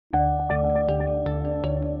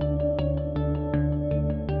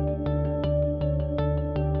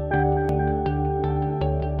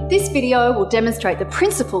This video will demonstrate the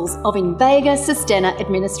principles of Invega Sustenna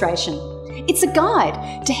administration. It's a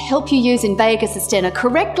guide to help you use Invega Sustenna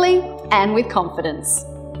correctly and with confidence.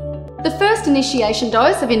 The first initiation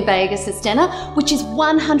dose of Invega Sustenna, which is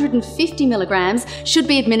 150 milligrams, should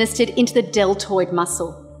be administered into the deltoid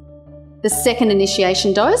muscle. The second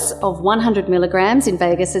initiation dose of 100 milligrams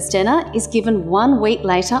Invega Sustenna is given 1 week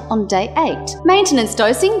later on day 8. Maintenance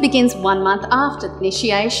dosing begins 1 month after the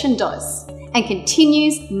initiation dose and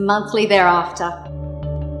continues monthly thereafter.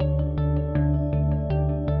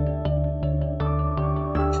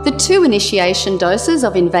 The 2 initiation doses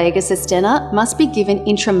of Invega Sustenna must be given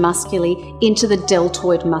intramuscularly into the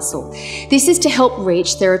deltoid muscle. This is to help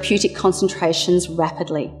reach therapeutic concentrations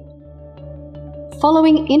rapidly.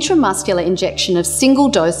 Following intramuscular injection of single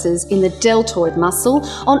doses in the deltoid muscle,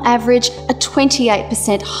 on average, a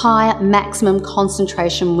 28% higher maximum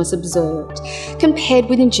concentration was observed, compared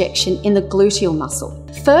with injection in the gluteal muscle.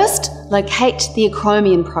 First, locate the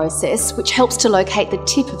acromion process, which helps to locate the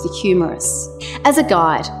tip of the humerus. As a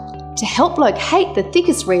guide, to help locate the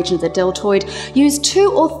thickest region of the deltoid, use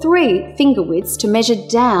 2 or 3 finger widths to measure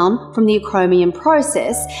down from the acromion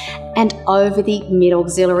process and over the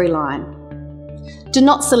mid-auxiliary line. Do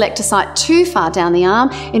not select a site too far down the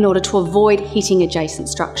arm in order to avoid hitting adjacent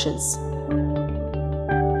structures.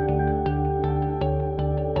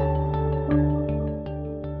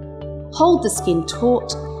 Hold the skin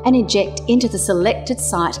taut and inject into the selected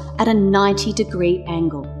site at a 90-degree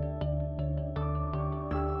angle.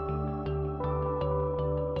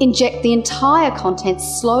 Inject the entire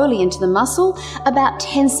contents slowly into the muscle, about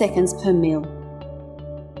 10 seconds per mil.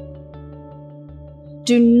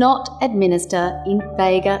 Do not administer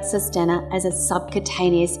Invega Sustenna as a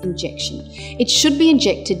subcutaneous injection. It should be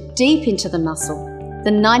injected deep into the muscle. The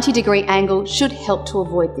 90-degree angle should help to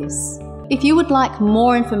avoid this. If you would like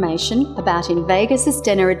more information about Invega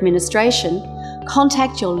Sustenna administration,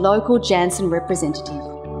 contact your local Janssen representative.